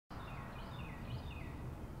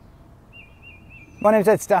My name's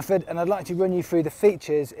Ed Stafford and I'd like to run you through the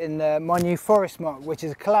features in my new Forest Smock, which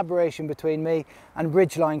is a collaboration between me and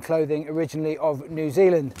Ridgeline clothing, originally of New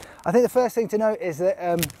Zealand. I think the first thing to note is that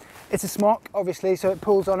it's a smock, obviously, so it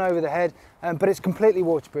pulls on over the head, but it's completely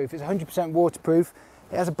waterproof. It's 100% waterproof.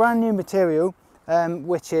 It has a brand new material,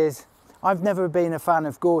 which is, I've never been a fan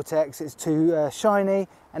of Gore-Tex. It's too shiny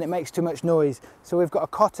and it makes too much noise. So we've got a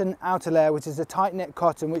cotton outer layer, which is a tight knit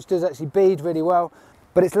cotton, which does actually bead really well,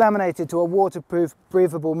 but it's laminated to a waterproof,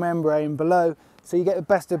 breathable membrane below. So you get the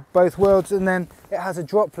best of both worlds. And then it has a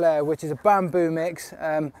drop layer, which is a bamboo mix,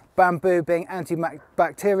 bamboo being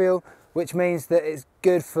antibacterial, which means that it's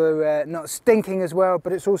good for not stinking as well,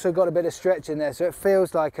 but it's also got a bit of stretch in there. So it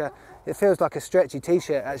feels like a stretchy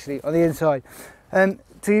t-shirt actually on the inside.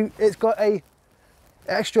 It's got a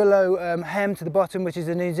extra low hem to the bottom, which is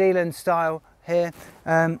a New Zealand style here.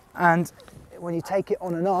 And when you take it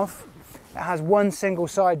on and off, it has one single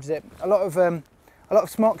side zip. A lot of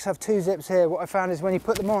smocks have two zips here. What I found is when you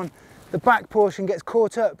put them on, the back portion gets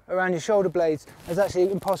caught up around your shoulder blades. It's actually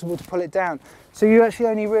impossible to pull it down. So you actually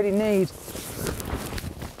only really need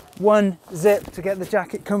one zip to get the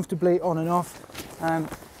jacket comfortably on and off,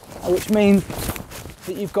 which means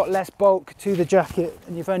that you've got less bulk to the jacket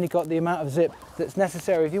and you've only got the amount of zip that's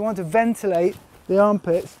necessary. If you want to ventilate the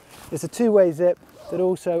armpits, it's a two-way zip that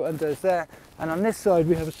also undoes there. And on this side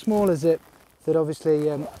we have a smaller zip that obviously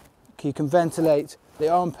you can ventilate the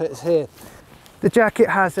armpits here. The jacket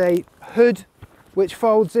has a hood which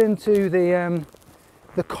folds into the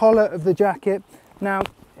collar of the jacket. Now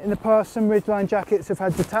in the past some Ridgeline jackets have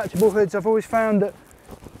had detachable hoods. I've always found that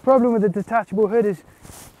the problem with the detachable hood is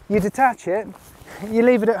you detach it, you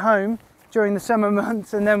leave it at home during the summer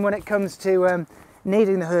months, and then when it comes to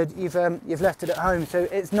needing the hood, you've left it at home. So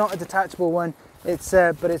it's not a detachable one.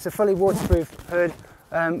 But it's a fully waterproof hood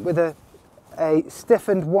with a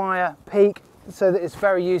stiffened wire peak, so that it's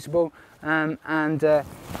very usable and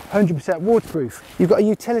 100% waterproof. You've got a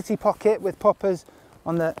utility pocket with poppers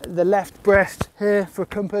on the left breast here for a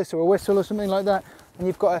compass or a whistle or something like that, and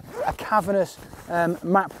you've got a cavernous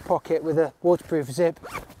map pocket with a waterproof zip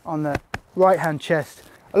on the right hand chest.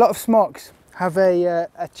 A lot of smocks have a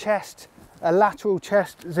lateral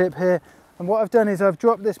chest zip here. And what I've done is I've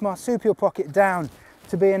dropped this marsupial pocket down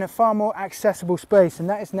to be in a far more accessible space, and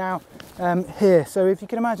that is now here. So if you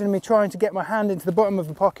can imagine me trying to get my hand into the bottom of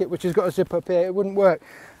the pocket, which has got a zip up here, it wouldn't work.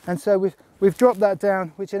 And so we've dropped that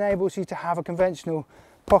down, which enables you to have a conventional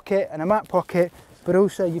pocket and a map pocket, but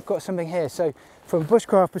also you've got something here. So from a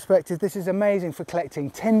bushcraft perspective, this is amazing for collecting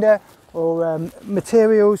tinder or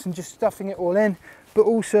materials and just stuffing it all in. But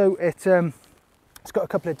also it's got a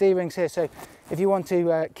couple of D-rings here, so if you want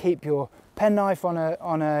to keep your penknife on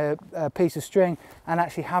a piece of string and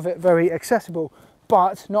actually have it very accessible,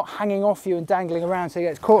 but not hanging off you and dangling around so it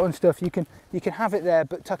gets caught on stuff, you can have it there,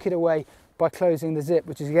 but tuck it away by closing the zip,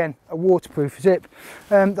 which is again a waterproof zip.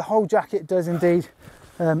 The whole jacket does indeed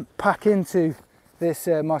pack into this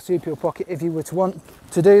marsupial pocket if you were to want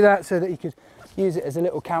to do that, so that you could use it as a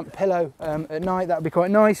little camp pillow at night. That would be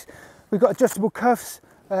quite nice. We've got adjustable cuffs,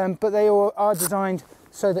 but they all are designed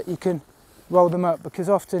so that you can roll them up, because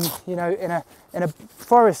often, you know, in a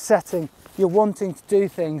forest setting, you're wanting to do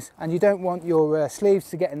things and you don't want your sleeves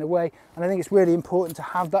to get in the way, and I think it's really important to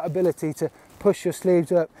have that ability to push your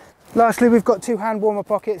sleeves up. Lastly, we've got two hand warmer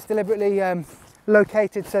pockets deliberately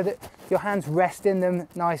located so that your hands rest in them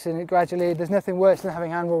nice and gradually. There's nothing worse than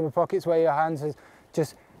having hand warmer pockets where your hands are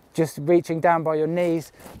just reaching down by your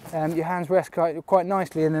knees. Your hands rest quite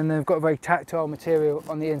nicely, and then they've got a very tactile material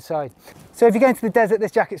on the inside. So if you go into the desert,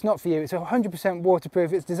 this jacket's not for you. It's 100%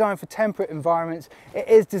 waterproof. It's designed for temperate environments. It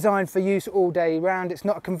is designed for use all day round. It's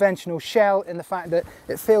not a conventional shell in the fact that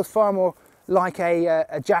it feels far more like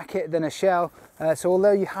a jacket than a shell. So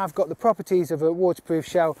although you have got the properties of a waterproof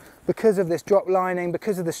shell, because of this drop lining,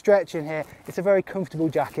 because of the stretch in here, it's a very comfortable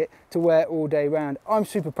jacket to wear all day round. I'm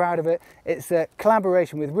super proud of it. It's a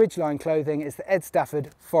collaboration with Ridgeline Clothing. It's the Ed Stafford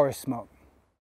Forest Smock.